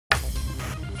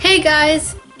Hey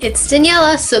guys, it's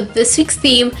Daniela. So this week's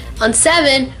theme on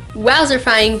 7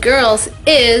 Wowzerfying Girls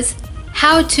is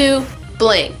how to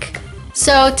blink.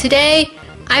 So today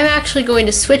I'm actually going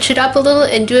to switch it up a little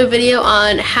and do a video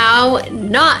on how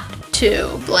not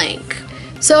to blink.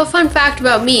 So a fun fact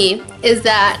about me is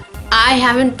that I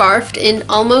haven't barfed in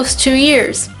almost 2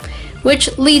 years,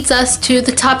 which leads us to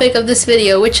the topic of this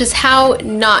video, which is how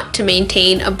not to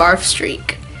maintain a barf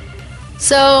streak.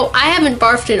 So I haven't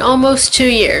barfed in almost 2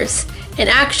 years, and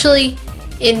actually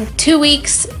in 2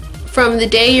 weeks from the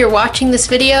day you're watching this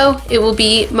video, it will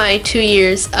be my 2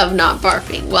 years of not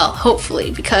barfing. Well,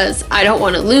 hopefully, because I don't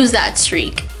want to lose that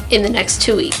streak in the next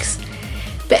 2 weeks.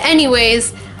 But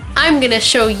anyways, I'm gonna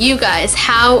show you guys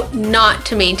how not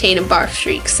to maintain a barf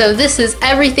streak. So this is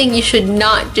everything you should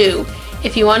not do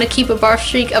if you want to keep a barf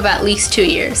streak of at least 2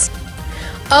 years.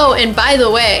 Oh, and by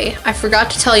the way, I forgot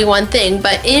to tell you one thing,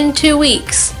 but in 2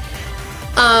 weeks,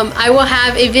 I will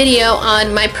have a video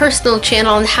on my personal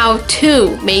channel on how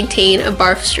to maintain a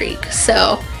barf streak.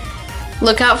 So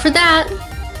look out for that.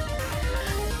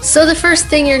 So the first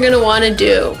thing you're going to want to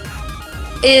do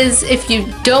is, if you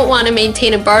don't want to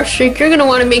maintain a barf streak, you're going to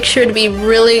want to make sure to be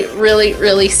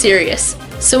really serious.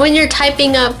 So when you're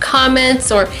typing up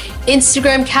comments or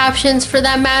Instagram captions for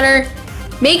that matter,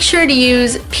 make sure to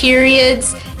use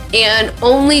periods and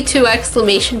only 2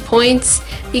 exclamation points,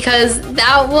 because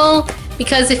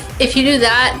if you do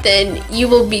that, then you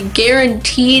will be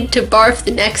guaranteed to barf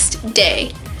the next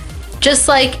day. Just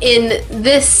like in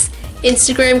this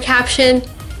Instagram caption,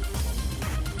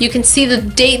 you can see the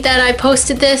date that I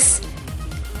posted this,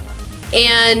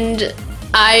 and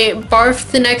I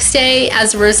barfed the next day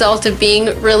as a result of being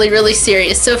really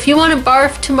serious. So if you want to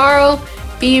barf tomorrow,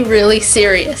 be really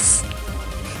serious.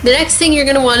 The next thing you're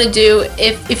going to want to do,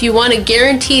 if you want to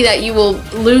guarantee that you will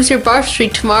lose your barf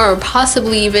streak tomorrow, or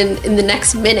possibly even in the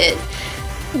next minute,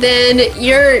 then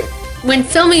when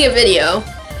filming a video,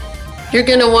 you're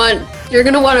going to want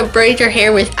to braid your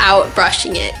hair without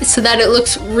brushing it, so that it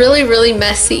looks really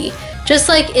messy. Just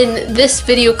like in this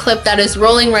video clip that is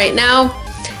rolling right now,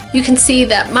 you can see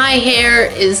that my hair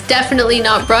is definitely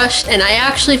not brushed, and I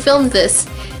actually filmed this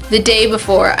the day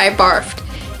before I barfed.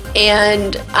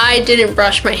 And I didn't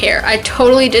brush my hair. I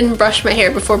totally didn't brush my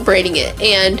hair before braiding it,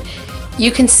 and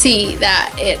you can see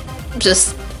that it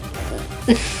just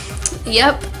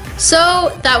yep.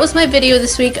 So that was my video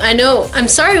this week. I'm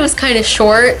sorry it was kind of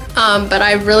short, but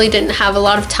I really didn't have a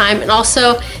lot of time, and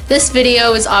also this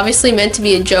video is obviously meant to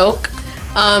be a joke,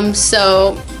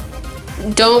 so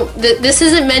this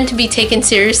isn't meant to be taken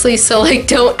seriously, so like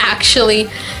don't actually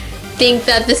think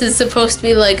that this is supposed to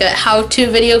be like a how-to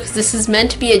video, because this is meant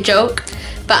to be a joke.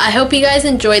 But I hope you guys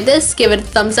enjoyed this. Give it a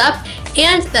thumbs up,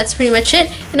 and that's pretty much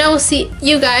it, and I will see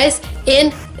you guys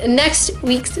in next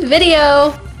week's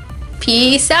video.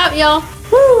 Peace out, y'all.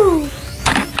 Woo!